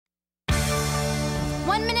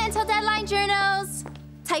1 minute until deadline, journos.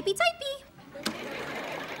 Typey, typey.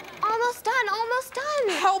 Almost done, almost done.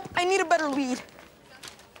 Help, I need a better lead.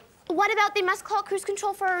 What about they must call cruise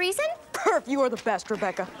control for a reason? Perf, you are the best,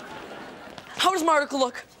 Rebecca. How does my article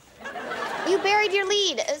look? You buried your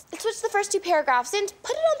lead. Switch the first 2 paragraphs and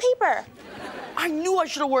put it on paper. I knew I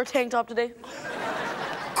should have worn a tank top today.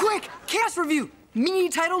 Quick, cast review. Mini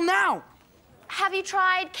title now. Have you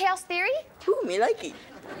tried chaos theory? Ooh, me like it.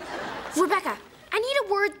 Rebecca, I need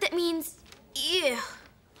a word that means ew.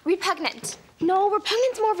 Repugnant. No,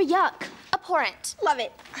 repugnant's more of a yuck. Abhorrent. Love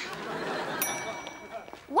it.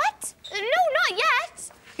 What? No, not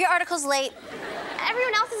yet. Your article's late.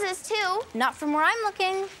 Everyone else's is too. Not from where I'm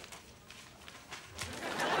looking.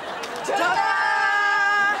 Ta-da!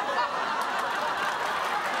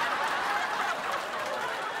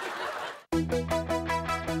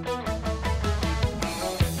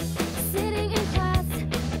 Sitting in class,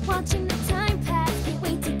 watching the time pass. Can't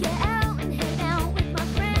wait to get out and hang out with my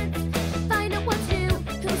friends. Find out what's new,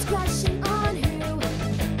 who's crushing on who,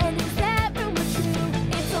 and is that rumor true?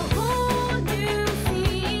 It's a whole new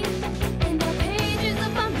scene in the pages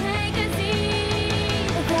of my magazine.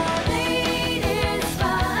 The latest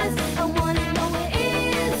buzz, I wanna know what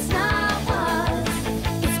is, not was.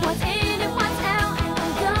 It's what's in and what's out, and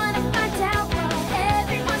I'm gonna find out what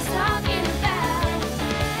everyone's talking about.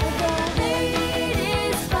 The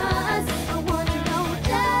latest buzz, I wanna know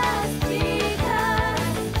just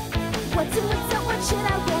because. What's in, what's up, what should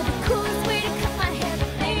I wear? The coolest way to cut my hair. The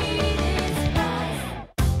latest buzz.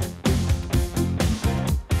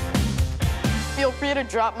 Feel free to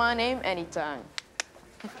drop my name anytime.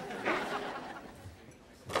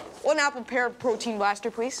 1 apple pear protein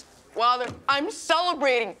blaster, please. Father, I'm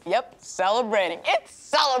celebrating. Yep, celebrating. It's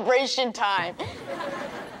celebration time.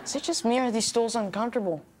 Is it just me or are these stools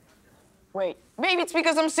uncomfortable? Wait, maybe it's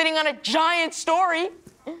because I'm sitting on a giant story.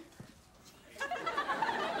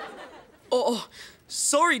 Oh,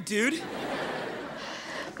 sorry, dude.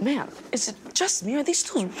 Man, is it just me or are these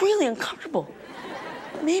stools really uncomfortable?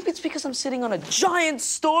 Maybe it's because I'm sitting on a giant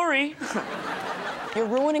story. You're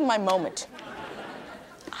ruining my moment.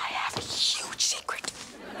 I have a huge secret.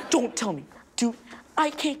 Don't tell me. Dude, I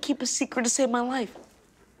can't keep a secret to save my life.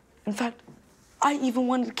 In fact, I even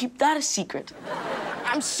wanted to keep that a secret.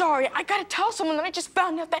 I'm sorry, I gotta tell someone that I just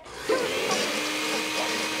found out that...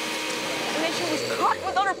 And then she was caught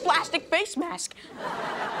without her plastic face mask.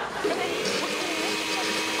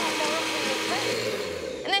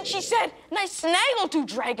 And then she said, nice snaggle to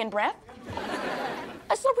dragon breath.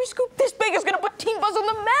 A slippery scoop this big is gonna put Teen Buzz on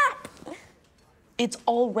the map. It's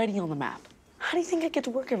already on the map. How do you think I get to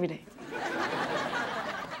work every day?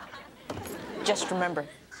 Just remember,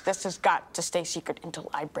 this has got to stay secret until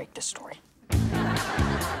I break this story.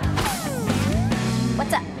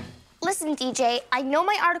 What's up? Listen, DJ, I know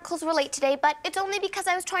my articles were late today, but it's only because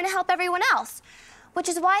I was trying to help everyone else, which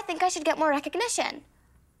is why I think I should get more recognition.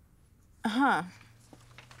 Uh-huh.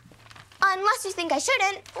 Unless you think I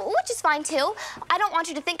shouldn't, which is fine too. I don't want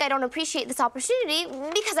you to think I don't appreciate this opportunity,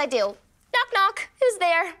 because I do. Knock, knock. Who's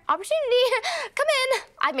there? Opportunity. Come in.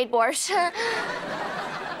 I made borscht.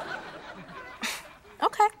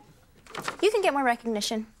 Okay. You can get more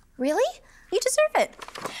recognition. Really? You deserve it.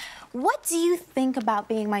 What do you think about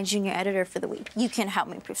being my junior editor for the week? You can help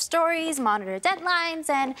me proof stories, monitor deadlines,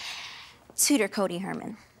 and tutor Cody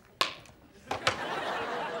Herman.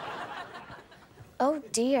 Oh,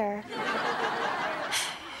 dear.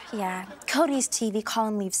 Yeah, Cody's TV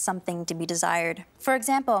column leaves something to be desired. For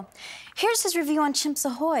example, here's his review on Chimps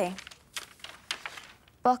Ahoy.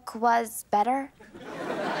 Book was better?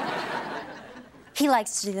 He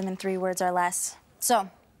likes to do them in 3 words or less. So,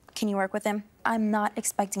 can you work with him? I'm not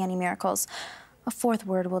expecting any miracles. A 4th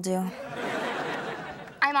word will do.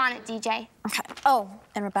 I'm on it, DJ. Okay. Oh,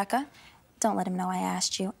 and Rebecca, don't let him know I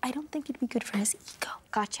asked you. I don't think it'd be good for his ego.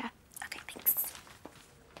 Gotcha. Okay, thanks.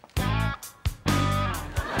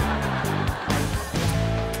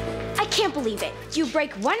 I can't believe it. You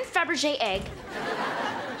break 1 Fabergé egg.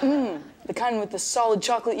 The kind with the solid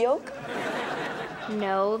chocolate yolk?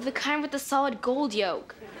 No, the kind with the solid gold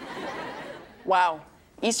yolk. Wow,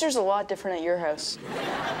 Easter's a lot different at your house.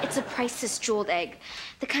 It's a priceless jeweled egg.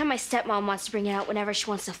 The kind my stepmom wants to bring out whenever she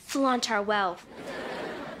wants to flaunt our wealth.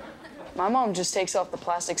 My mom just takes off the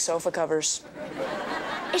plastic sofa covers.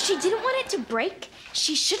 If she didn't want it to break,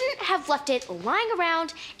 she shouldn't have left it lying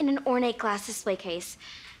around in an ornate glass display case,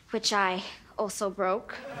 which I also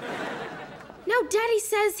broke. No, Daddy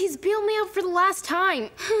says he's bailed me out for the last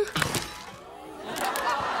time.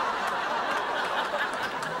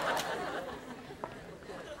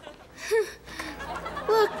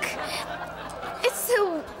 Look, it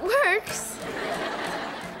still works.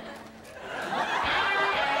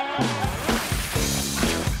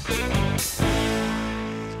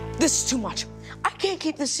 This is too much. I can't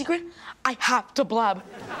keep this secret. I have to blab.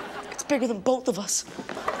 It's bigger than both of us.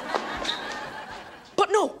 But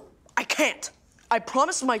no, I can't. I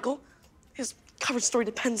promised Michael. His cover story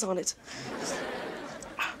depends on it.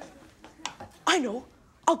 I know.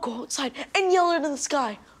 I'll go outside and yell it in the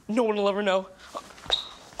sky. No one will ever know.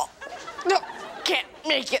 Oh, no, can't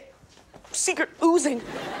make it. Secret oozing.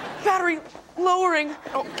 Battery lowering.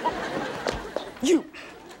 Oh.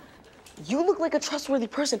 You look like a trustworthy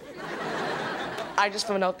person. I just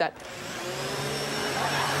found out that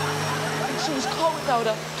she was caught without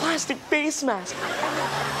a plastic face mask.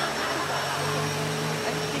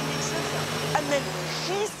 And then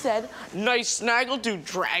she said, nice snaggletooth,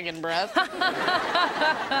 dragon breath.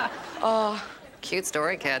 Cute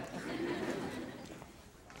story, kid.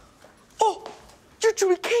 Oh, you're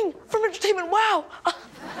Judy King from Entertainment Wow.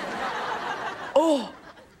 Oh,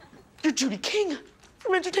 you're Judy King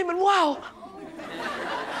from Entertainment Wow.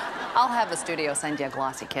 I'll have the studio send you a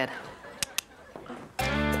glossy, kid.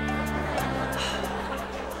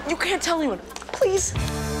 You can't tell anyone, please.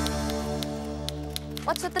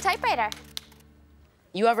 What's with the typewriter?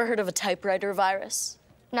 You ever heard of a typewriter virus?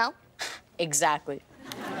 No. Exactly.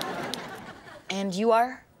 And you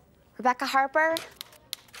are? Rebecca Harper.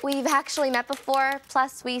 We've actually met before,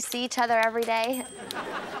 plus we see each other every day.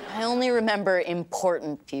 I only remember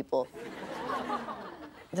important people.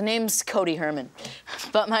 The name's Cody Herman,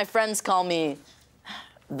 but my friends call me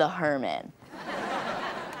the Herman.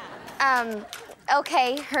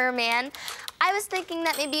 Okay, Herman. I was thinking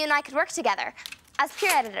that maybe you and I could work together as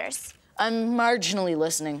peer editors. I'm marginally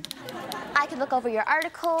listening. I could look over your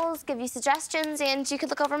articles, give you suggestions, and you could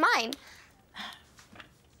look over mine.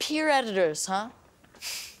 Peer editors, huh?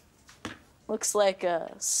 Looks like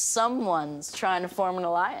someone's trying to form an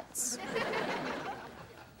alliance.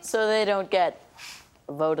 So they don't get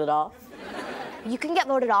voted off. You can get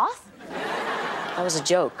voted off? That was a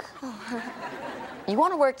joke. You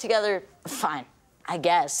want to work together? Fine, I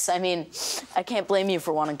guess. I mean, I can't blame you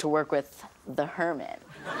for wanting to work with the Herman.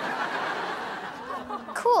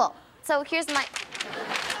 Cool. So here's my...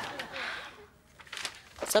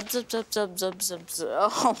 Zub, zub, zub, zub, zub, zub, zub.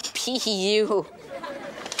 Oh, P.U.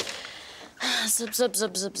 Zub, zub,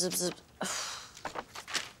 zub, zub, zub, zub.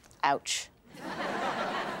 Ouch.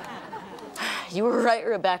 You were right,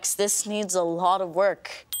 Rebex. This needs a lot of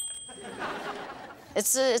work.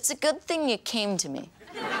 It's a good thing you came to me.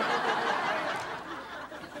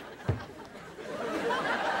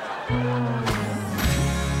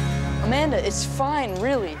 Amanda, it's fine,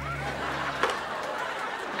 really.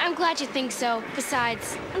 I'm glad you think so.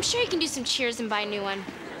 Besides, I'm sure you can do some cheers and buy a new one.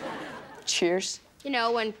 Cheers. You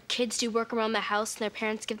know, when kids do work around the house and their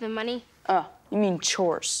parents give them money. Oh, you mean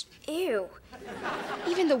chores. Ew.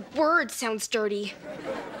 Even the word sounds dirty.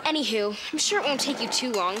 Anywho, I'm sure it won't take you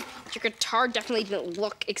too long. Your guitar definitely didn't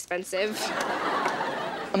look expensive.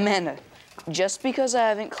 Amanda, just because I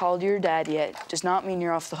haven't called your dad yet does not mean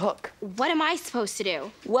you're off the hook. What am I supposed to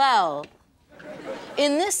do? Well,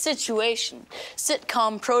 in this situation,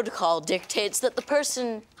 sitcom protocol dictates that the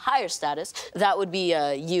person higher status, that would be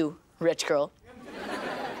you, rich girl,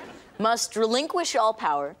 must relinquish all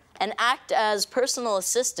power and act as personal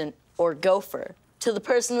assistant or gopher to the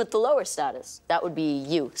person with the lower status. That would be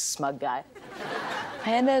you, smug guy.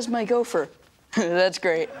 Amanda's my gopher. That's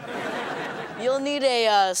great. You'll need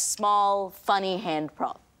a small, funny hand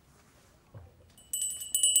prop.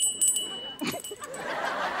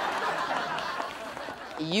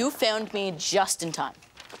 You found me just in time.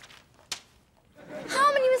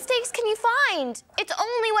 How many mistakes can you find? It's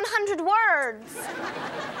only 100 words.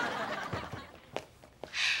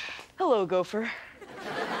 Hello, gopher.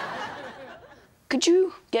 Could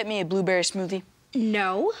you get me a blueberry smoothie?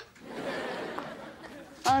 No.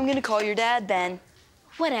 I'm gonna call your dad, Ben.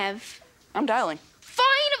 Whatever. I'm dialing.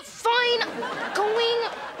 Fine. Going.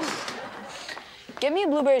 Get me a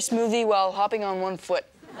blueberry smoothie while hopping on one foot.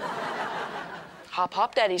 Hop,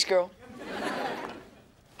 hop, daddy's girl.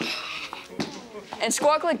 And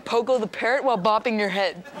squawk like Poco the parrot while bopping your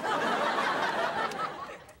head.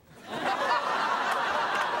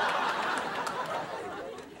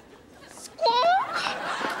 Squawk.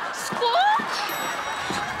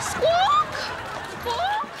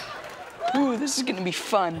 Ooh, this is gonna be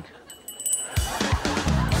fun.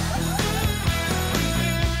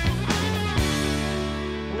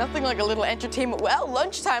 Nothing like a little entertainment, well,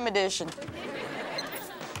 lunchtime edition.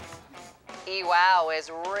 EWOW is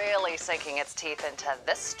really sinking its teeth into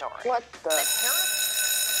this story. What the?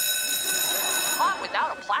 Caught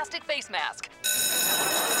without a plastic face mask.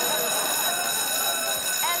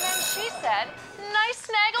 And then she said, nice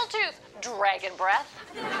snaggletooth, dragon breath.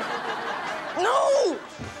 No!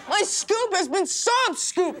 My scoop has been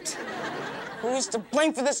sob-scooped! Who is to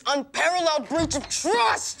blame for this unparalleled breach of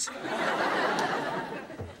trust?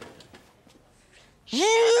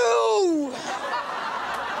 You!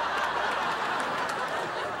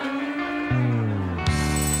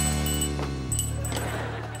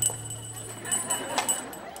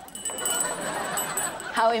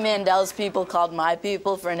 Howie Mandel's people called my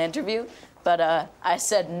people for an interview, but I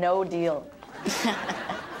said no deal.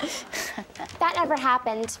 That never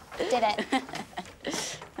happened, did it?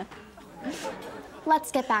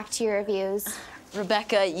 Let's get back to your reviews.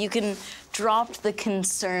 Rebecca, you can drop the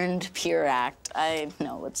concerned pure act. I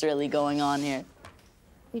know what's really going on here.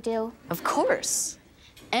 You do? Of course.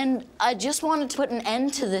 And I just wanted to put an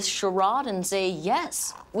end to this charade and say,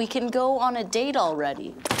 yes, we can go on a date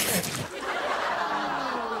already.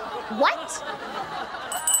 What?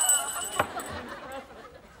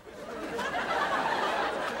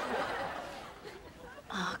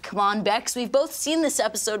 Oh, come on, Bex, we've both seen this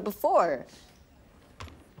episode before.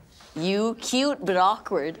 You, cute but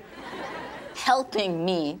awkward, helping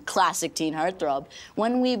me, classic teen heartthrob,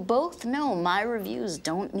 when we both know my reviews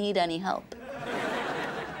don't need any help.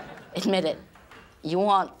 Admit it, you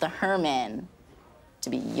want the her man to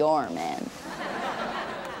be your man.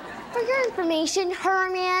 For your information,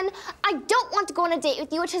 Herman, I don't want to go on a date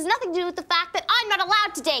with you, which has nothing to do with the fact that I'm not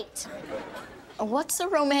allowed to date. What's a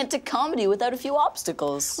romantic comedy without a few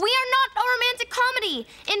obstacles? We are not a romantic comedy.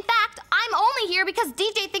 In fact, I'm only here because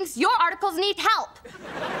DJ thinks your articles need help.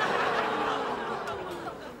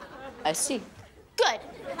 I see. Good.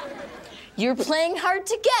 You're playing hard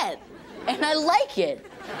to get, and I like it.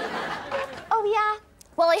 Oh, yeah?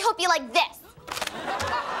 Well, I hope you like this.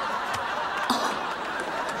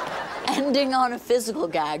 Ending on a physical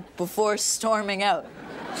gag before storming out.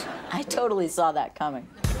 I totally saw that coming.